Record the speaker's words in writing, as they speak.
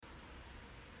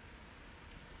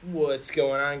What's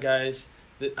going on, guys?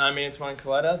 I'm Antoine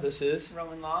Coletta. This is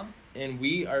Roman Long. And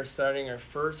we are starting our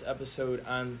first episode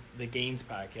on the Gains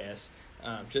podcast.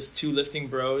 Just two lifting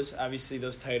bros. Obviously,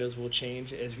 those titles will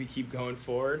change as we keep going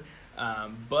forward.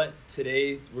 But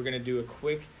today, we're going to do a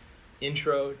quick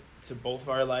intro to both of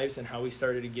our lives and how we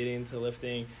started to get into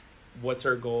lifting, what's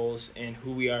our goals, and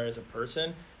who we are as a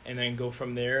person, and then go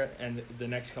from there and the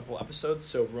next couple episodes.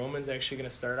 So Roman's actually going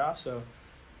to start off, so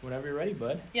whenever you're ready,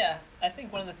 bud. Yeah, I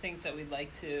think one of the things that we'd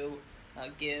like to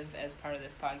give as part of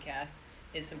this podcast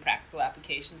is some practical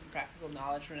applications, some practical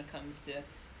knowledge when it comes to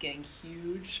getting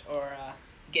huge or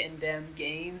getting them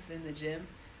gains in the gym.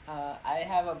 I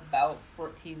have about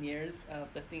 14 years of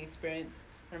lifting experience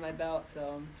under my belt,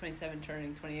 so I'm 27,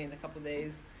 turning 28 in a couple of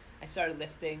days. I started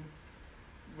lifting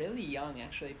really young,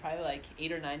 actually, probably like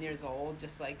 8 or 9 years old,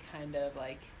 just like kind of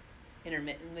like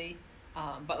intermittently.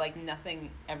 But like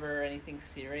nothing ever anything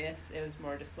serious. It was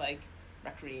more just like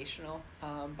recreational.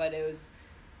 But it was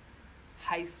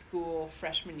high school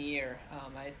freshman year.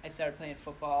 I started playing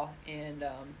football, and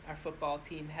our football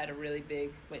team had a really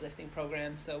big weightlifting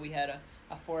program. So we had a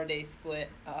 4-day split,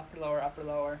 upper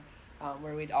lower,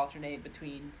 where we'd alternate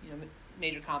between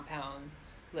major compound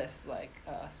lifts like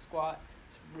squats.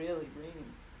 It's really raining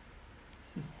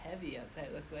heavy outside.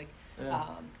 It looks like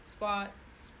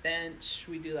squats, bench.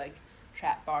 We do like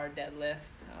trap bar,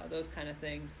 deadlifts, those kind of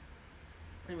things.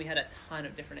 And we had a ton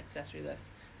of different accessory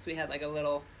lifts. So we had like a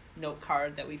little note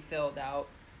card that we filled out.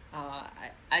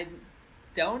 I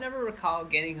don't ever recall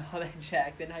getting all that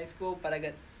jacked in high school, but I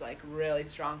got like really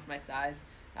strong for my size.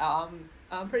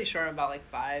 I'm pretty sure I'm about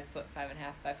like 5'5",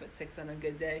 5'6" on a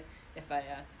good day if I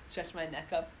stretch my neck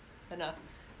up enough.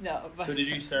 No. But So did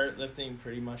you start lifting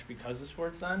pretty much because of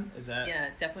sports then? Is that? Yeah,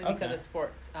 definitely because of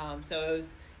sports. So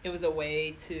it was a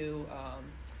way to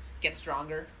get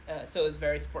stronger. So it was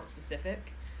very sport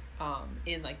specific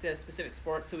in like the specific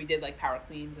sports. So we did like power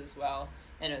cleans as well,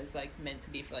 and it was like meant to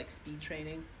be for like speed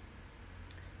training.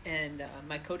 And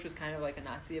my coach was kind of like a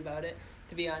Nazi about it,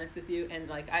 to be honest with you. And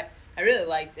like I really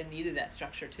liked and needed that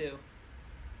structure too.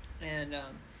 And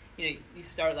you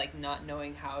start like not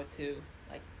knowing how to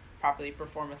like properly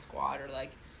perform a squat, or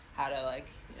like how to like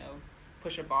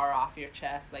push a bar off your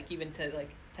chest, like even to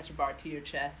like touch a bar to your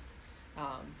chest,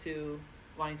 to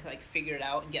wanting to like figure it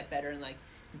out and get better and like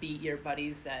beat your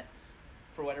buddies that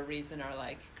for whatever reason are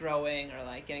like growing or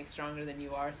like getting stronger than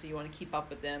you are. So you want to keep up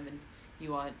with them, and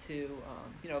you want to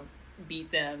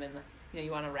beat them, and you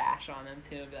want to rash on them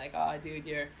too, and be like, oh dude,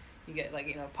 you get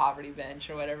like poverty bench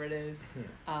or whatever it is.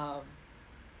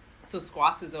 So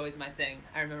squats was always my thing.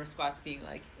 I remember squats being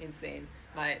like insane.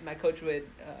 My coach would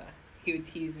he would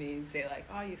tease me and say like,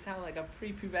 oh, you sound like a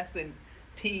prepubescent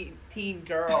teen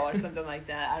girl or something like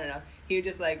that. I don't know. He would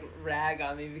just like rag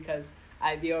on me because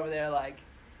I'd be over there like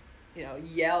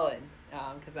yelling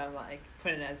because I'm like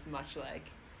putting as much like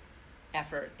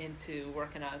effort into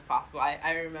working out as possible.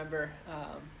 I remember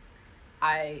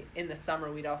in the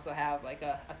summer we'd also have like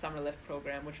a summer lift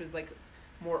program, which was like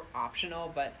more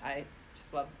optional, but I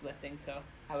just loved lifting, so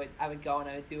I would go and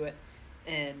I would do it,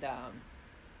 and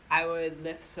I would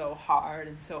lift so hard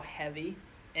and so heavy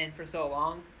and for so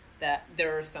long that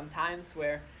there were some times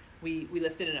where we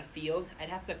lifted in a field. I'd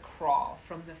have to crawl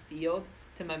from the field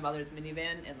to my mother's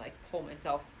minivan and like pull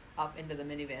myself up into the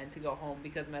minivan to go home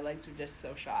because my legs were just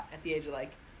so shot at the age of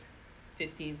like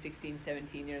 15, 16,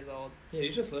 17 years old. Yeah,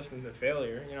 you're just lifting to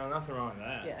failure. Nothing wrong with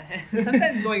that. Yeah.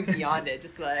 Sometimes going beyond it,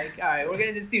 just like, all right, we're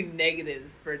going to just do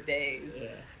negatives for days.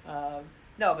 Yeah.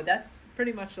 No, but that's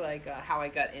pretty much like how I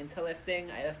got into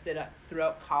lifting. I lifted up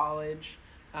throughout college.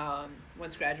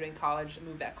 Once graduating college,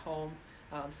 moved back home,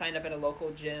 signed up at a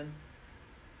local gym.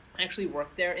 I actually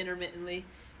worked there intermittently,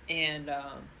 and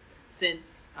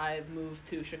since I've moved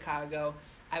to Chicago,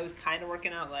 I was kind of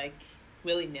working out like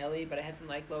willy-nilly, but I had some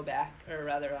like low back, or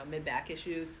rather mid-back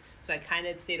issues, so I kind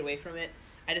of stayed away from it.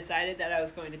 I decided that I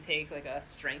was going to take like a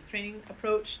strength training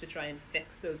approach to try and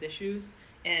fix those issues,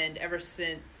 and ever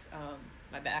since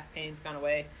my back pain's gone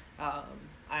away,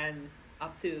 I'm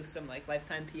up to some like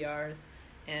lifetime PRs,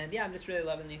 and yeah, I'm just really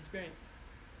loving the experience.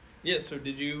 Yeah, so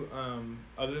did you,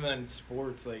 other than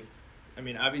sports, like, I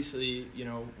mean, obviously,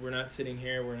 we're not sitting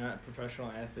here, we're not professional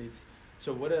athletes,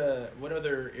 so what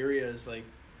other areas, like,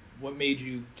 what made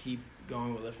you keep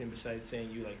going with lifting besides saying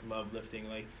you like love lifting?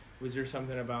 Like, was there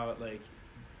something about like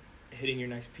hitting your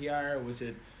next PR? Was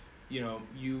it,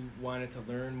 you wanted to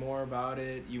learn more about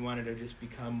it? You wanted to just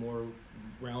become more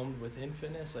realmed within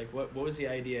fitness? Like, what was the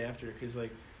idea after? Because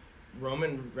like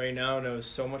Roman right now knows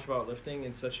so much about lifting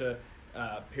in such a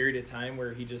period of time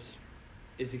where he just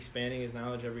is expanding his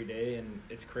knowledge every day, and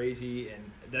it's crazy.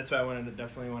 And that's why I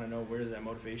definitely want to know, where does that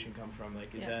motivation come from?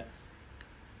 Like, is that...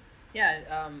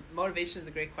 Yeah, motivation is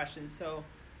a great question. So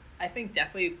I think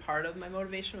definitely part of my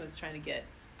motivation was trying to get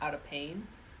out of pain.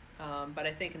 But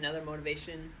I think another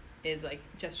motivation is like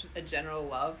just a general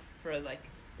love for like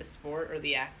the sport or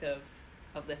the act of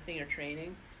lifting or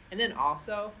training. And then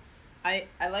also I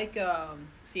like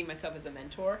seeing myself as a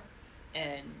mentor,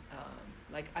 and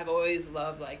like I've always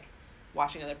loved like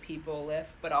watching other people lift,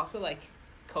 but also like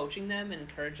coaching them and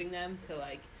encouraging them to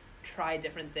like try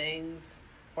different things,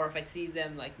 or if I see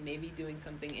them like maybe doing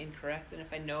something incorrect, and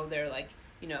if I know their like,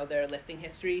 you know, their lifting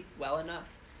history well enough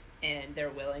and they're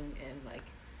willing and like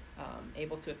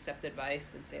able to accept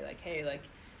advice and say like, hey, like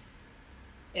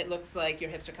it looks like your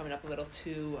hips are coming up a little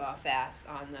too fast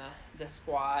on the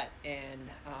squat, and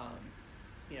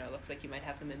you know, it looks like you might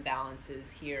have some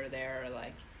imbalances here or there, or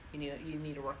like you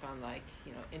need to work on like,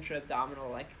 you know, intra-abdominal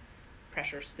like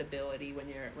pressure stability when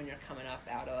you're coming up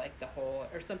out of like the hole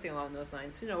or something along those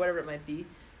lines, you know, whatever it might be.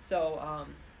 So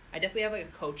I definitely have like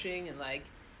a coaching and like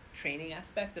training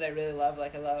aspect that I really love.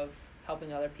 Like I love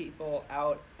helping other people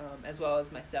out, as well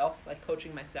as myself, like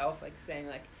coaching myself, like saying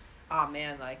like, oh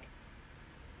man, like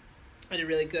I did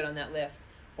really good on that lift,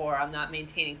 or I'm not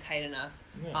maintaining tight enough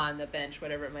on the bench,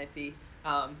 whatever it might be.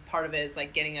 Part of it is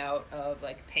like getting out of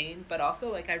like pain, but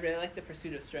also like I really like the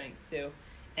pursuit of strength too,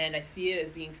 and I see it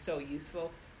as being so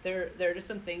useful. There are just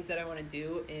some things that I want to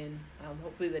do in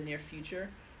hopefully the near future,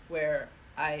 where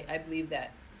I believe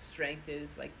that strength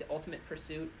is like the ultimate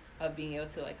pursuit of being able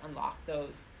to like unlock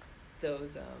those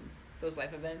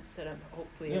life events that I'm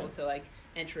hopefully able to like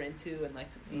enter into and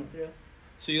like succeed through.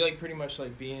 So you like pretty much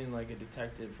like being like a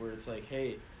detective, where it's like,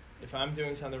 hey, if I'm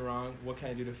doing something wrong, what can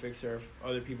I do to fix it? Or if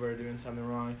other people are doing something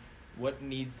wrong, what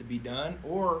needs to be done?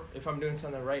 Or if I'm doing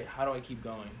something right, how do I keep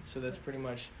going? So that's pretty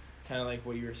much kind of like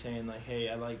what you were saying, like, hey,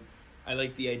 I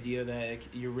like the idea that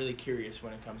you're really curious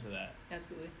when it comes to that.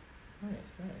 Absolutely.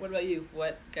 Nice. What about you?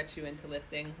 What got you into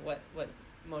lifting? What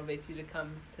motivates you to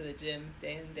come to the gym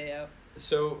day in, day out?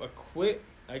 So a quick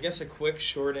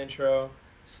short intro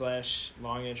 /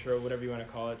 long intro, whatever you want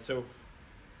to call it. So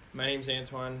my name's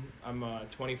Antoine. I'm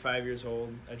 25 years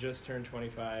old. I just turned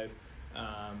 25.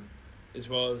 As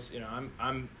well as, you know,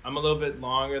 I'm a little bit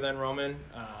longer than Roman.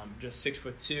 Just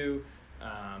 6'2".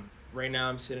 Right now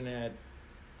I'm sitting at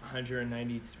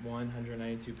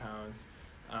 192 pounds.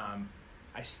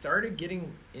 I started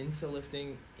getting into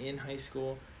lifting in high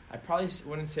school. I probably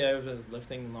wouldn't say I was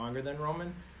lifting longer than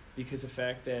Roman, because of the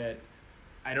fact that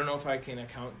I don't know if I can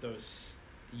account those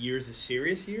years as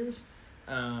serious years.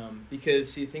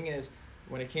 Because see, the thing is,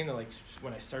 when it came to like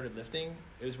when I started lifting,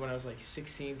 it was when I was like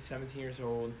 16, 17 years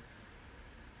old.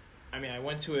 I mean, I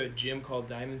went to a gym called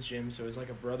Diamond's Gym, so it was like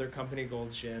a brother company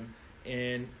Gold's Gym,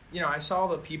 and you know, I saw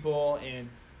the people, and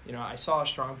you know, I saw how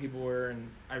strong people were, and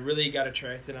I really got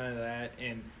attracted onto that,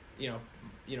 and you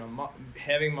know,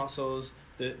 having muscles,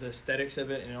 the aesthetics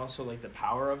of it, and also like the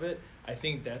power of it. I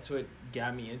think that's what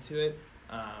got me into it.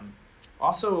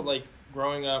 Also, like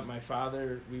growing up, my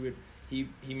father, he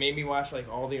made me watch like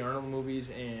all the Arnold movies,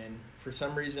 and for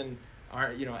some reason,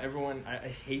 everyone, I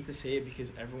hate to say it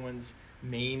because everyone's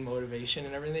main motivation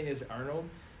and everything is Arnold.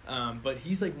 But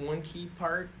he's like one key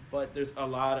part, but there's a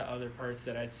lot of other parts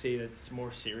that I'd say that's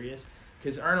more serious.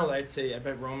 Because Arnold, I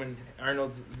bet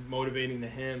Arnold's motivating to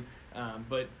him.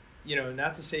 But, you know,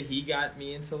 not to say he got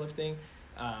me into lifting.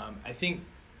 I think,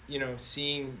 you know,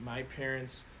 seeing my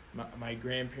parents, my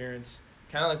grandparents,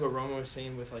 kind of like what Roman was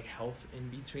saying with like health in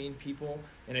between people.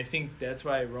 And I think that's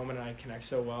why Roman and I connect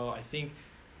so well. I think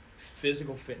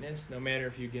physical fitness, no matter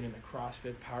if you get into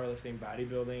CrossFit, powerlifting,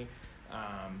 bodybuilding,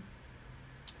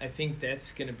 I think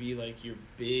that's going to be like your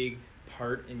big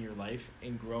part in your life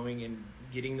and growing and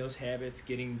getting those habits,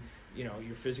 getting, you know,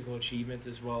 your physical achievements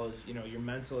as well as, you know, your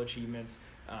mental achievements,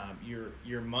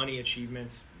 your money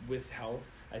achievements with health.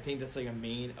 I think that's like a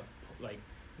main, like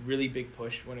really big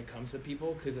push when it comes to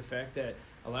people, because the fact that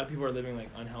a lot of people are living like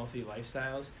unhealthy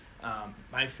lifestyles.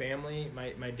 My family,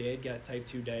 my dad got type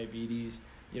 2 diabetes.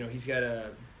 You know, he's got a,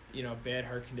 you know, bad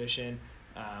heart condition.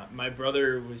 My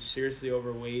brother was seriously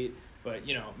overweight. But,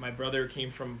 you know, my brother came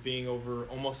from being over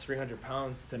almost 300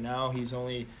 pounds to now he's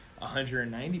only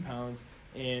 190 pounds.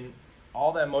 And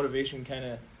all that motivation kind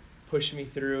of pushed me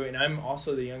through. And I'm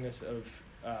also the youngest of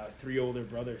 3 older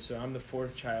brothers, so I'm the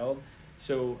 4th child.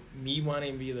 So me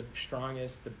wanting to be the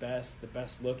strongest, the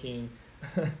best looking,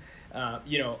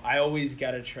 you know, I always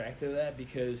got attracted to that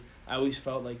because I always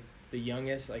felt like the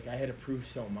youngest, like I had to prove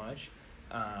so much.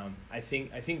 I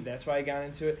think that's why I got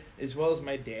into it, as well as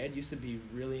my dad used to be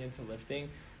really into lifting,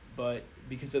 but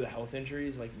because of the health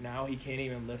injuries, like now he can't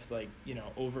even lift like, you know,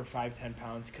 over 5-10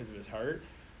 pounds because of his heart.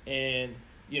 And,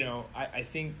 you know, I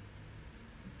think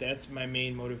that's my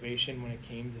main motivation when it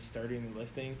came to starting the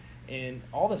lifting and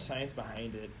all the science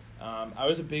behind it. I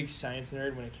was a big science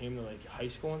nerd when it came to like high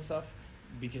school and stuff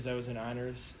because I was in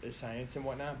honors science and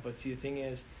whatnot. But see, the thing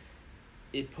is,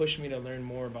 it pushed me to learn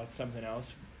more about something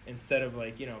else instead of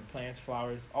like, you know, plants,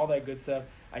 flowers, all that good stuff.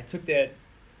 I took that,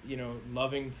 you know,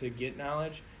 loving to get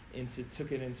knowledge and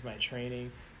took it into my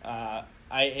training.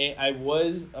 I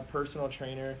was a personal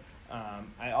trainer.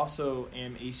 I also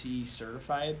am ACE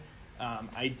certified.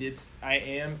 I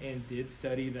am and did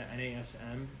study the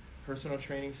NASM personal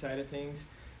training side of things.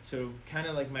 So kind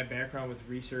of like my background with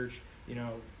research, you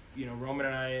know, Roman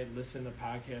and I listen to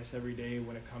podcasts every day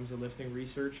when it comes to lifting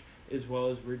research, as well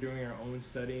as we're doing our own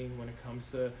studying when it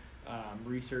comes to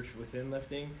research within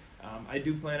lifting. I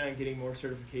do plan on getting more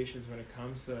certifications when it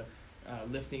comes to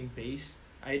lifting base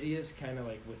ideas, kind of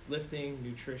like with lifting,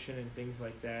 nutrition, and things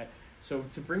like that. So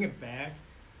to bring it back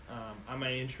on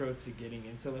my intro to getting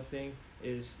into lifting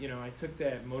is, you know, I took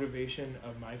that motivation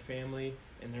of my family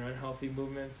and their unhealthy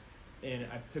movements, and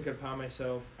I took it upon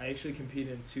myself. I actually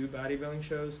competed in 2 bodybuilding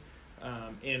shows,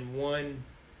 and one,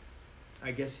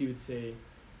 I guess you would say,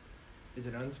 is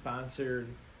an unsponsored.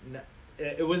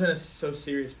 It wasn't a so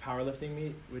serious powerlifting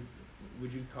meet.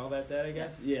 Would you call that I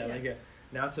guess? Yeah, like a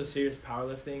not so serious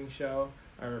powerlifting show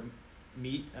or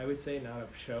meet, I would say, not a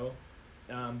show.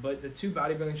 But the 2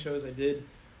 bodybuilding shows I did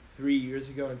 3 years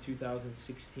ago in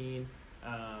 2016,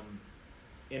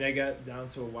 and I got down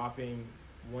to a whopping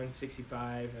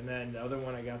 165, and then the other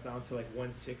one I got down to like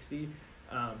 160.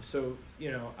 So,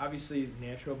 you know, obviously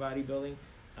natural bodybuilding.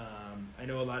 I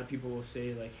know a lot of people will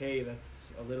say like, hey,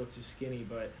 that's a little too skinny,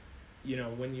 but, you know,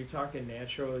 when you're talking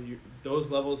natural,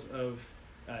 those levels of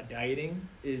dieting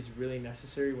is really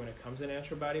necessary when it comes to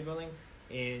natural bodybuilding.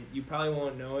 And you probably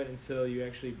won't know it until you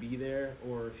actually be there,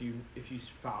 or if you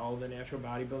follow the natural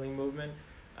bodybuilding movement.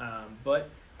 But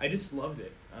I just loved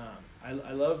it.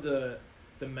 I love the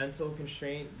mental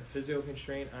constraint, the physical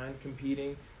constraint on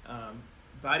competing.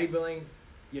 Bodybuilding,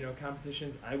 you know,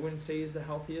 competitions, I wouldn't say is the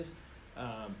healthiest.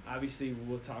 Obviously,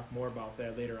 we'll talk more about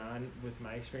that later on with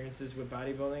my experiences with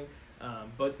bodybuilding.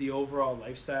 But the overall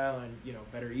lifestyle and, you know,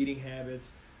 better eating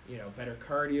habits, you know, better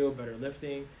cardio, better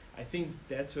lifting, I think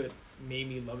that's what made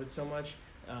me love it so much,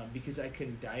 because I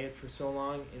couldn't diet for so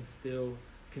long and still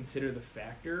consider the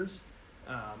factors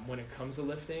when it comes to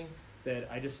lifting, that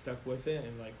I just stuck with it.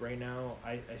 And like right now,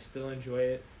 I still enjoy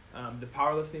it. The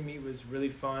powerlifting meet was really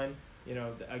fun. You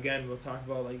know, again, we'll talk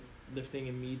about like lifting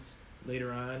and meets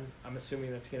later on. I'm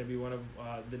assuming that's going to be one of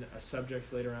the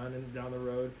subjects later on and down the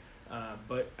road.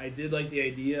 But I did like the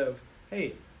idea of,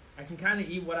 hey, I can kind of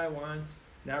eat what I want,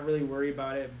 not really worry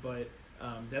about it. But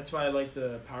that's why I like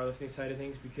the powerlifting side of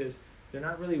things, because they're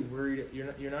not really worried.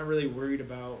 You're not really worried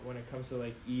about when it comes to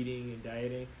like eating and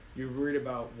dieting. You're worried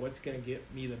about what's going to get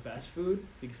me the best food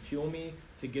to fuel me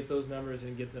to get those numbers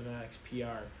and get to the next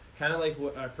PR. Kind of like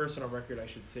what a personal record, I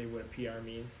should say, what a PR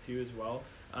means too as well.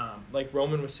 Like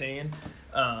Roman was saying,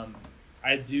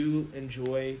 I do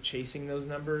enjoy chasing those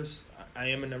numbers. I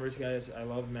am a numbers guy. I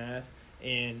love math,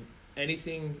 and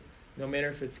anything, no matter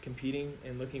if it's competing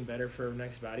and looking better for a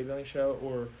next bodybuilding show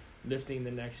or lifting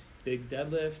the next big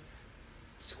deadlift,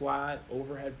 squat,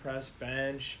 overhead press,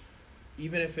 bench,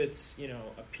 even if it's, you know,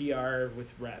 a PR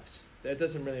with reps, that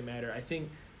doesn't really matter. I think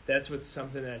that's what's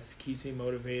something that keeps me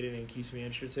motivated and keeps me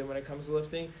interested when it comes to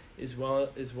lifting, as well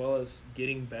as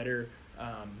getting better,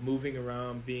 moving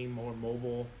around, being more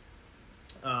mobile,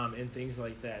 and things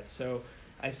like that. So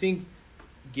I think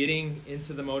getting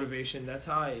into the motivation, that's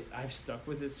how I've stuck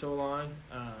with it so long,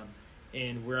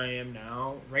 and where I am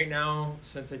now. Right now,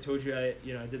 since I told you I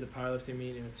did the powerlifting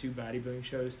meet and the 2 bodybuilding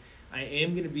shows, I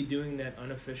am going to be doing that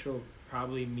unofficial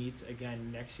probably meets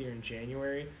again next year in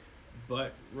January.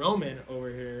 But Roman over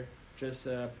here just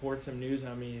poured some news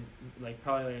on me, like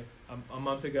probably like a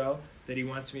month ago, that he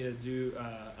wants me to do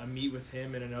a meet with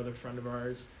him and another friend of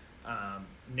ours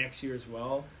next year as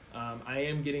well. I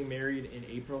am getting married in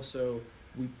April, so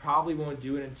we probably won't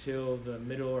do it until the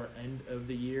middle or end of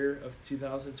the year of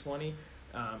 2020.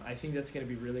 I think that's going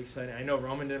to be really exciting. I know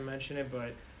Roman didn't mention it,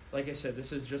 but like I said,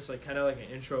 this is just like kind of like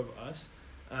an intro of us,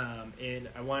 and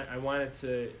I wanted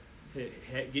to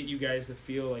get you guys to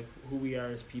feel like who we are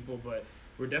as people. But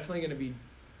we're definitely going to be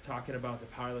talking about the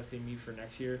powerlifting meet for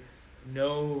next year.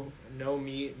 No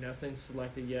meet, nothing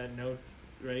selected yet. No,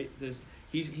 right?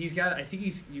 He's got. I think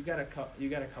you got a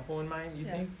couple in mind. You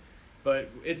think? But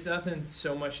it's nothing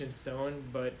so much in stone.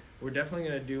 But we're definitely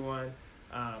going to do one.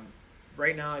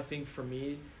 Right now, I think for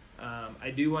me, I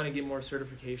do want to get more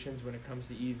certifications when it comes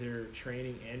to either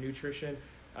training and nutrition.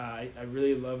 I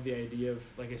really love the idea of,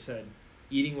 like I said,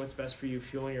 eating what's best for you,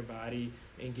 fueling your body,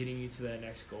 and getting you to that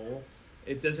next goal.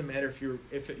 It doesn't matter if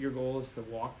your goal is to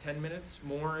walk 10 minutes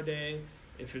more a day,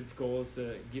 if its goal is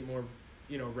to get more,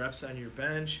 reps on your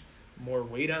bench, more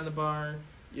weight on the bar,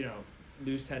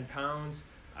 lose 10 pounds.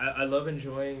 I love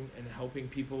enjoying and helping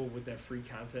people with that free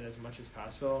content as much as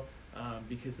possible,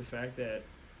 because the fact that,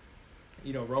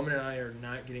 Roman and I are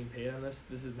not getting paid on this.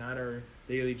 This is not our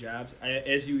daily jobs.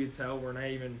 As you can tell, we're not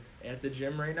even at the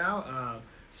gym right now.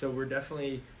 So we're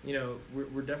definitely,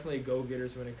 we're definitely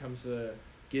go-getters when it comes to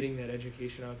getting that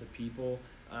education out to people.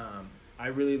 I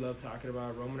really love talking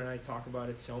about it. Roman and I talk about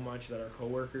it so much that our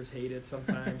coworkers hate it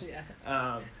sometimes.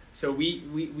 Yeah. So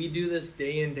we do this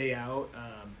day in, day out.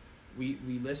 We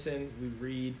listen, we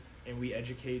read, and we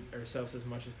educate ourselves as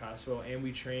much as possible, and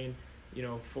we train,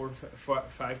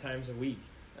 5 times a week.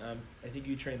 I think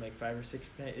you train like 5 or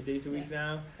 6 days a week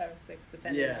now. 5 or 6,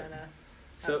 depending on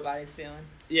how the body's feeling.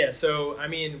 Yeah, so I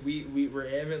mean, we're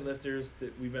avid lifters.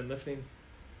 That we've been lifting,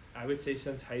 I would say,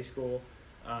 since high school,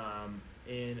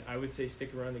 and I would say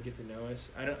stick around to get to know us.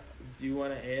 Do you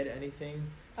want to add anything?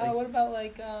 What about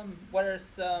what are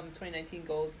some 2019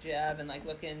 goals that you have, and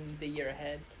looking the year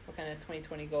ahead? What kind of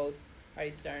 2020 goals are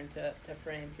you starting to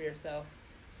frame for yourself,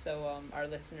 so our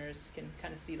listeners can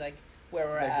kind of see where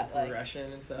we're at, the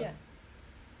progression and stuff? Yeah.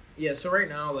 Yeah. So right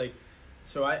now, I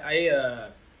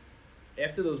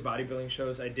after those bodybuilding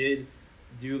shows, I did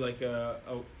do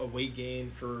a weight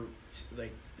gain for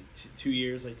 2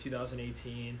 years,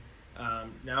 2018.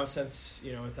 Now since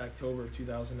it's October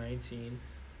 2019.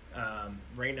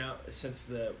 Right now, since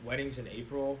the wedding's in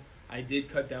April, I did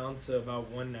cut down to about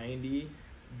 190,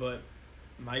 but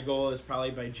my goal is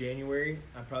probably by January,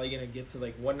 I'm probably going to get to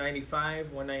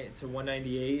 195, 190 to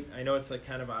 198. I know it's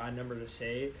kind of an odd number to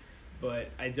say, but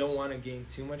I don't want to gain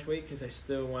too much weight because I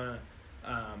still want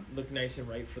to look nice and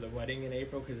right for the wedding in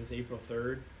April, because it's April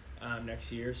 3rd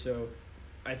next year. So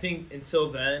I think until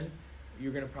then,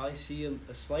 you're going to probably see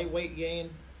a slight weight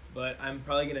gain, but I'm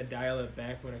probably going to dial it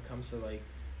back when it comes to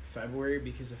February,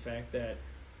 because of the fact that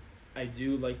I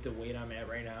do like the weight I'm at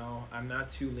right now. I'm not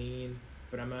too lean,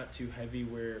 but I'm not too heavy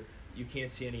where you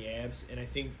can't see any abs, and I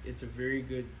think it's a very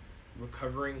good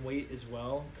recovering weight as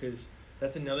well, because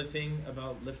that's another thing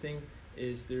about lifting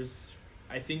is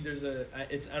I don't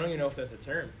even know if that's a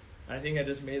term. I think I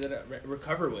just made that up,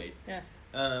 recover weight. Yeah.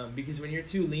 Because when you're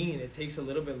too lean, it takes a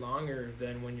little bit longer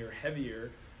than when you're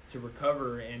heavier to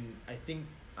recover, and I think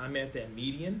I'm at that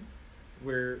median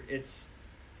where it's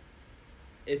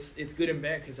good and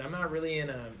bad, because I'm not really in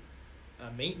a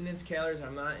maintenance calories.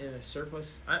 I'm not in a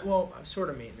surplus. Sort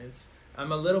of maintenance.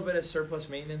 I'm a little bit of surplus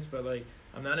maintenance, but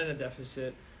I'm not in a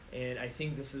deficit, and I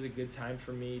think this is a good time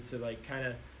for me to kind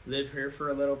of live here for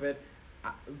a little bit.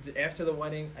 After the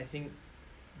wedding, I think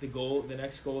the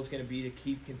next goal is going to be to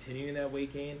keep continuing that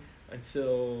weight gain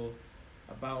until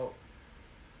about,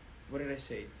 what did I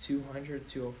say, 200,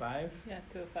 205? Yeah,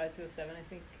 205, 207, I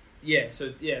think. Yeah,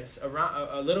 so yes, around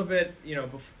a little bit,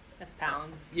 That's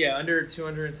pounds. Yeah, under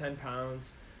 210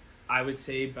 pounds, I would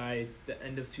say by the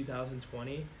end of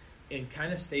 2020, and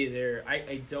kind of stay there.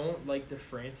 I don't like the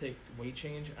frantic weight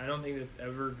change. I don't think that's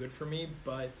ever good for me,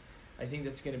 but I think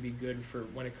that's going to be good for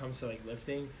when it comes to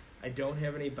lifting. I don't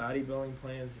have any bodybuilding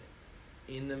plans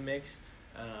in the mix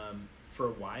for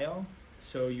a while,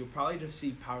 so you'll probably just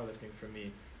see powerlifting from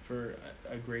me for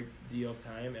a great deal of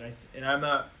time, and I'm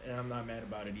not mad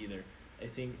about it either. I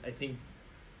think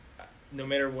no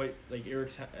matter what,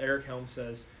 Eric Helm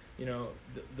says,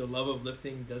 the love of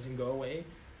lifting doesn't go away,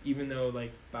 even though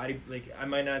I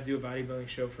might not do a bodybuilding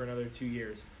show for another 2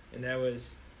 years, and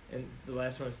the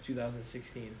last one was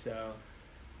 2016. So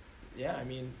yeah, I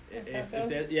mean,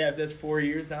 if that's 4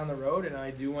 years down the road, and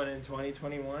I do one in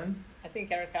 2021. I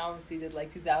think Eric Helms, he did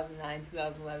 2009,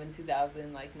 2011,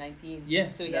 2019.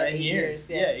 Yeah, so he 9 had 8 years.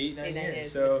 Yeah, 8-9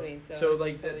 years. So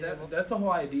totally that's the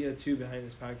whole idea too behind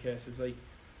this podcast is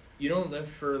you don't live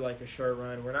for a short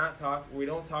run. We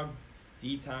don't talk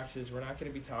detoxes. We're not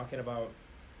going to be talking about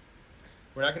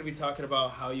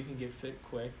how you can get fit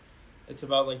quick. It's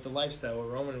about the lifestyle.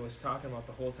 What Roman was talking about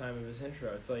the whole time of his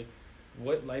intro. It's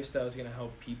what lifestyle is going to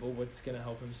help people? What's going to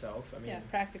help himself? I mean,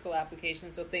 practical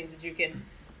applications. So things that you can,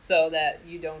 so that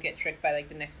you don't get tricked by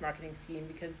the next marketing scheme,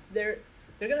 because they're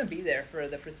going to be there for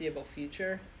the foreseeable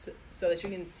future, so that you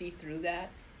can see through that,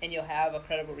 and you'll have a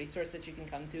credible resource that you can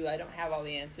come to. I don't have all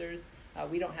the answers.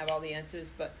 We don't have all the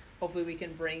answers, but hopefully we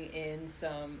can bring in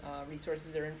some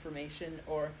resources or information,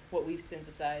 or what we've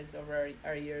synthesized over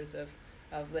our years of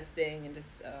lifting and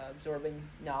just absorbing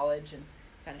knowledge, and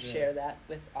kind of share that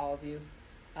with all of you.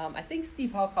 I think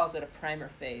Steve Hall calls it a primer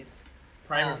phase.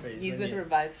 Primer phase. He's with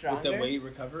Revive Stronger. With the weight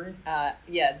recovery?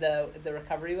 Yeah, the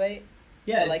recovery weight.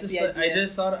 Yeah, it's just I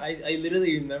just thought, I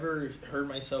literally never heard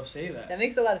myself say that. That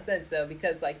makes a lot of sense, though,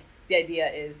 because, like, the idea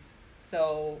is,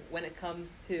 so when it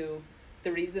comes to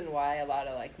the reason why a lot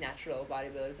of, like, natural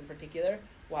bodybuilders in particular,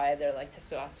 why their, like,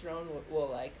 testosterone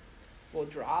will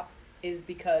drop, is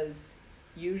because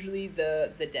usually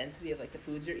the density of, like, the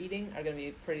foods you're eating are going to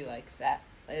be pretty, like, fat.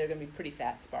 Like, they're going to be pretty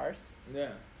fat sparse.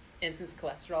 Yeah. And since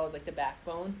cholesterol is, like, the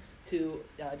backbone to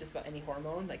just about any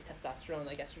hormone, like testosterone,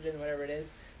 like estrogen, whatever it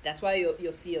is, that's why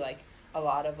you'll see, like, a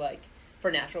lot of, like, for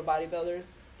natural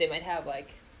bodybuilders, they might have,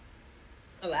 like,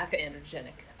 a lack of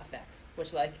androgenic effects,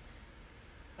 which, like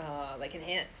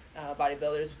enhance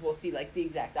bodybuilders will see, like, the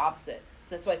exact opposite.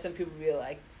 So that's why some people will be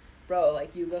like, bro,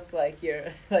 like, you look like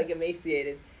you're, like,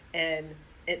 emaciated. And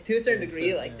to a certain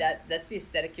degree, like, that's the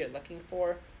aesthetic you're looking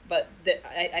for. But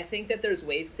I think that there's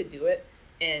ways to do it,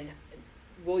 and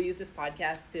we'll use this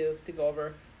podcast to go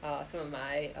over some of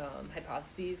my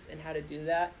hypotheses and how to do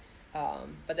that.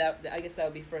 But I guess that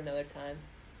would be for another time.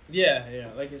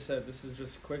 Yeah. Like I said, this is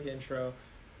just a quick intro.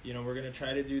 You know, we're going to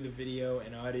try to do the video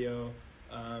and audio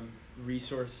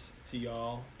resource to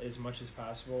y'all as much as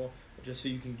possible, just so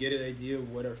you can get an idea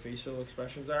of what our facial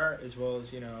expressions are, as well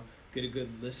as, you know, get a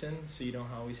good listen, so you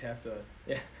don't always have to...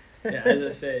 Yeah, as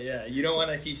I say, you don't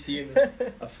want to keep seeing this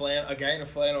a guy in a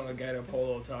flannel and a guy in a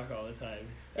polo talk all the time.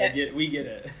 Yeah. We get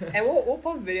it. And we'll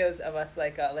post videos of us,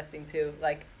 like, lifting too.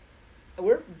 Like,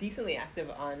 we're decently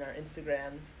active on our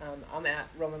Instagrams. I'm at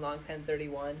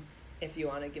RomanLong1031 if you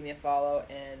want to give me a follow.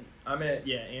 And I'm at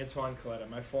Antoine Kaleta.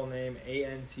 My full name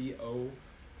Antoine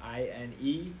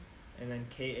and then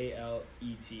Kaleta.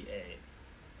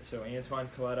 So Antoine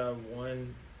Kaleta,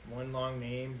 one long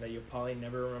name that you'll probably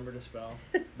never remember to spell,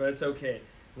 but it's okay.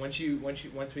 Once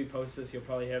we post this, you'll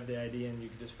probably have the idea, and you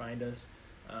can just find us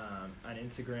on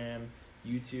Instagram,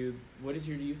 YouTube. What is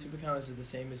your YouTube account? Is it the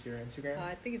same as your Instagram?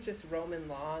 I think it's just Roman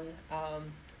Long.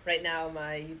 Right now,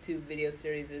 my YouTube video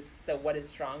series is the What is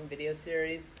Strong video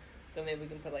series, so maybe we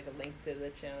can put, like, a link to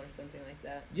the channel or something like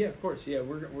that. Yeah, of course. Yeah,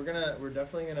 we're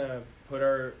definitely gonna put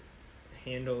our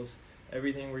handles,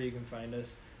 everything where you can find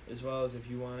us, as well as if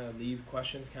you want to leave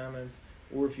questions, comments,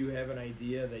 or if you have an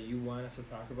idea that you want us to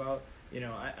talk about. You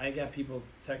know, I got people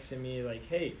texting me like,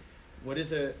 hey, what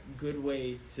is a good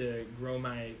way to grow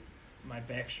my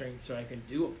back strength so I can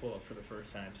do a pull-up for the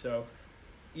first time? So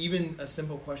even a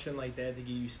simple question like that to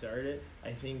get you started,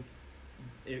 I think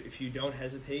if you don't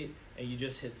hesitate and you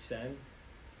just hit send,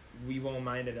 we won't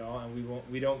mind at all, and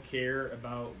we don't care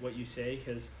about what you say,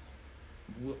 because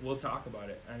we'll talk about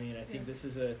it. I mean, I think it's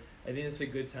a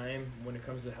good time when it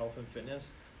comes to health and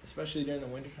fitness, especially during the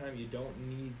wintertime. You don't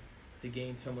need to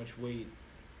gain so much weight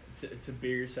to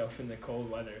bear yourself in the cold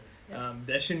weather. Yeah.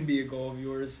 That shouldn't be a goal of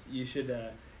yours. You should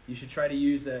try to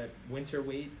use that winter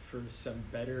weight for some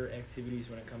better activities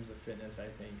when it comes to fitness, I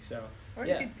think. So, or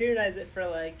you could periodize it for,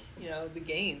 like, you know, the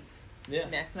gains. Yeah.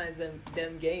 Maximize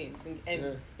them gains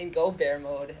and go bear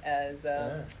mode as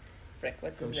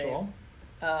what's his name?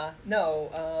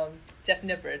 Jeff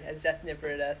Nippard, as Jeff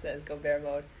Nippard says, go bear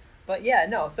mode. But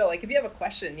so, like, if you have a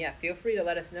question, feel free to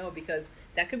let us know, because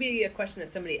that could be a question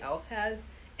that somebody else has,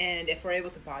 and if we're able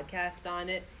to podcast on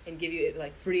it and give you,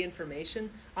 like, free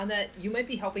information on that, you might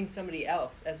be helping somebody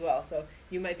else as well. So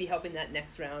you might be helping that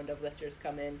next round of lifters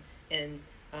come in and,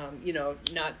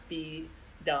 not be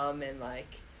dumb and,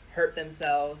 like, hurt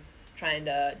themselves trying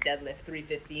to deadlift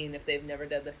 315 if they've never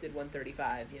deadlifted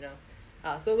 135,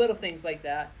 So little things like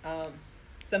that.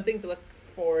 Some things to look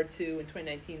forward to in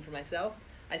 2019 for myself.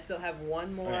 I still have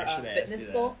one more fitness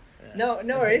goal. Yeah.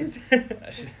 No worries.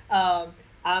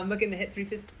 I'm looking to hit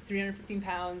 315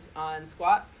 pounds on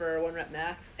squat for 1 rep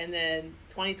max. And then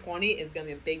 2020 is going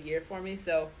to be a big year for me.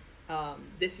 So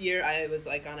this year I was,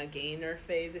 like, on a gainer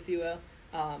phase, if you will.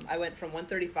 I went from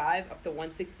 135 up to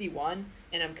 161,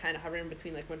 and I'm kind of hovering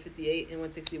between, like, 158 and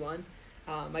 161.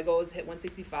 My goal is to hit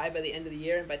 165 by the end of the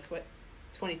year, and by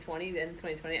 2020, the end of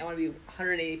 2020, I want to be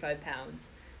 185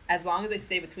 pounds. As long as I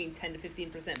stay between 10 to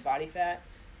 15% body fat.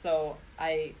 So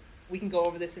we can go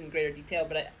over this in greater detail,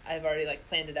 but I've already, like,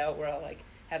 planned it out where I'll, like,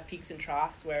 have peaks and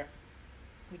troughs, where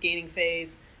the gaining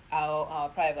phase, I'll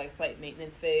probably have, like, a slight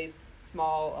maintenance phase,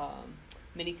 small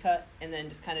mini cut, and then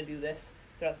just kind of do this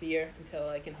throughout the year until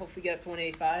I can hopefully get up to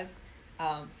 185.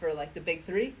 For, like, the big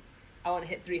three, I want to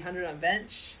hit 300 on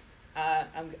bench.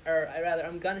 I'm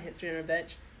gonna hit 300 on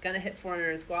bench, gonna hit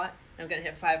 400 on squat, and I'm gonna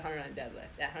hit 500 on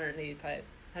deadlift at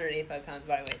 185 pounds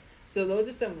body weight. So those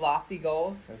are some lofty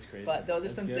goals. That's crazy. But those are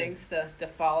some things to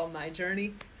follow my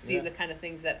journey, see the kind of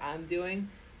things that I'm doing,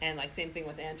 and, like, same thing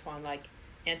with Antoine. Like,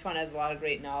 Antoine has a lot of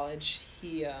great knowledge.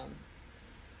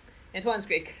 Antoine's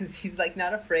great because he's like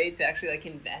not afraid to actually like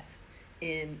invest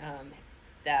in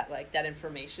that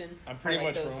information. I'm pretty or,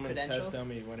 like, much those Roman's credentials. test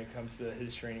dummy when it comes to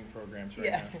his training programs right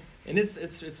Yeah. now, and it's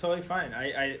totally fine.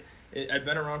 I've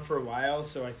been around for a while,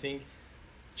 so I think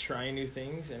trying new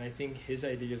things, and I think his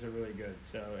ideas are really good.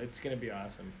 So it's gonna be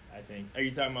awesome. I think. Are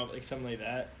you talking about like something like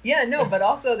that? Yeah, no, but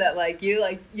also that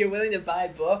you're willing to buy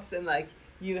books and like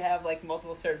you have like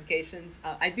multiple certifications.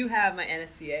 I do have my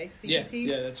NSCA CPT.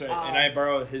 Yeah, that's right. And I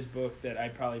borrowed his book that I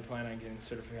probably plan on getting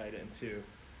certified in too.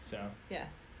 So yeah.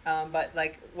 But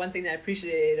like one thing that I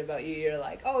appreciated about you, you're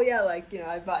like, oh yeah, like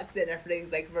I bought dinner for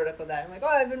things like vertical diet. I'm like, oh,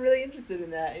 I've been really interested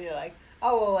in that, and you're like,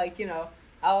 oh well, like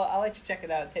I'll let you check it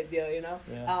out type deal,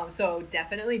 Yeah. So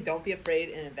definitely don't be afraid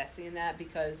in investing in that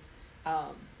because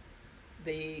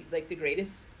the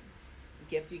greatest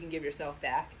gift you can give yourself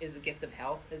back is the gift of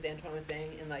health, as Antoine was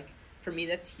saying, and like for me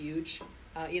that's huge.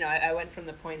 I went from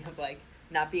the point of like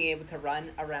not being able to run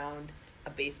around a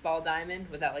baseball diamond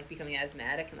without like becoming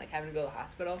asthmatic and like having to go to the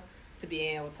hospital to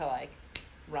being able to like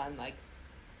run like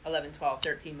 11, 12,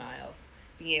 13 miles,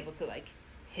 being able to like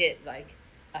hit like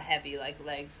a heavy like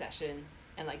leg session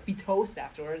and like be toast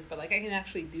afterwards, but like I can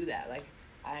actually do that. Like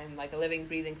I'm like a living,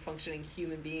 breathing, functioning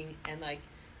human being, and like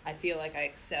I feel like I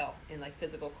excel in like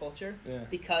physical culture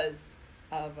because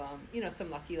of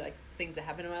some lucky like things that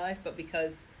happen in my life, but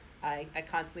because I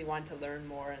constantly wanted to learn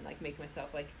more and like make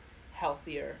myself like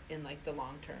healthier in like the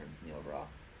long term, overall.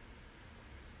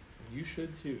 You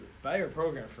should too. Buy our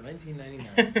program for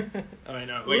 $19.99. Oh, I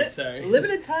know. Wait, sorry.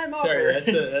 Limited time offer. Sorry,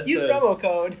 that's use promo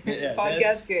code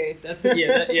Podcast Gates.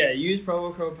 Use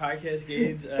promo code Podcast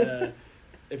Gates.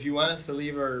 If you want us to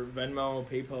leave our Venmo,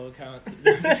 PayPal account,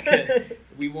 no, I'm just kidding.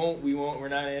 We won't. We're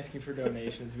not asking for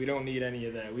donations. We don't need any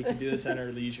of that. We can do this on our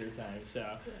leisure time. So,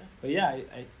 but yeah,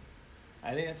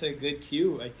 I think that's a good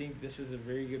cue. I think this is a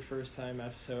very good first time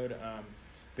episode.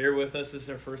 Bear with us. This is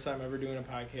our first time ever doing a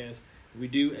podcast. We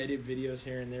do edit videos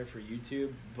here and there for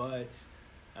YouTube, but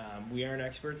we aren't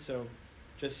experts. So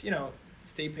just,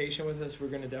 stay patient with us. We're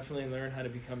going to definitely learn how to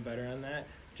become better on that,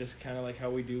 just kind of like how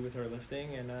we do with our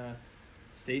lifting. And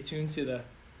stay tuned to the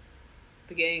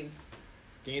Gains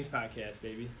podcast,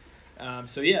 baby.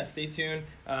 Stay tuned.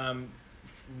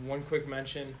 One quick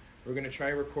mention. We're going to try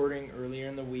recording earlier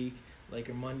in the week, like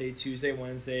a Monday, Tuesday,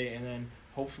 Wednesday, and then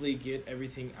hopefully get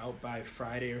everything out by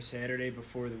Friday or Saturday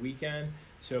before the weekend.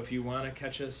 So if you want to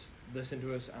catch us, listen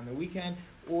to us on the weekend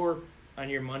or on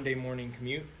your Monday morning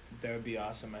commute, that would be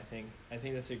awesome, I think. I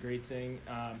think that's a great thing.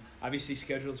 Obviously,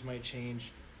 schedules might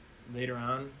change later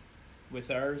on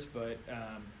with ours, but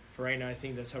for right now, I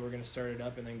think that's how we're going to start it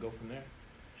up and then go from there.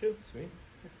 True. Sweet.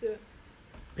 Let's do it.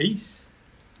 Peace.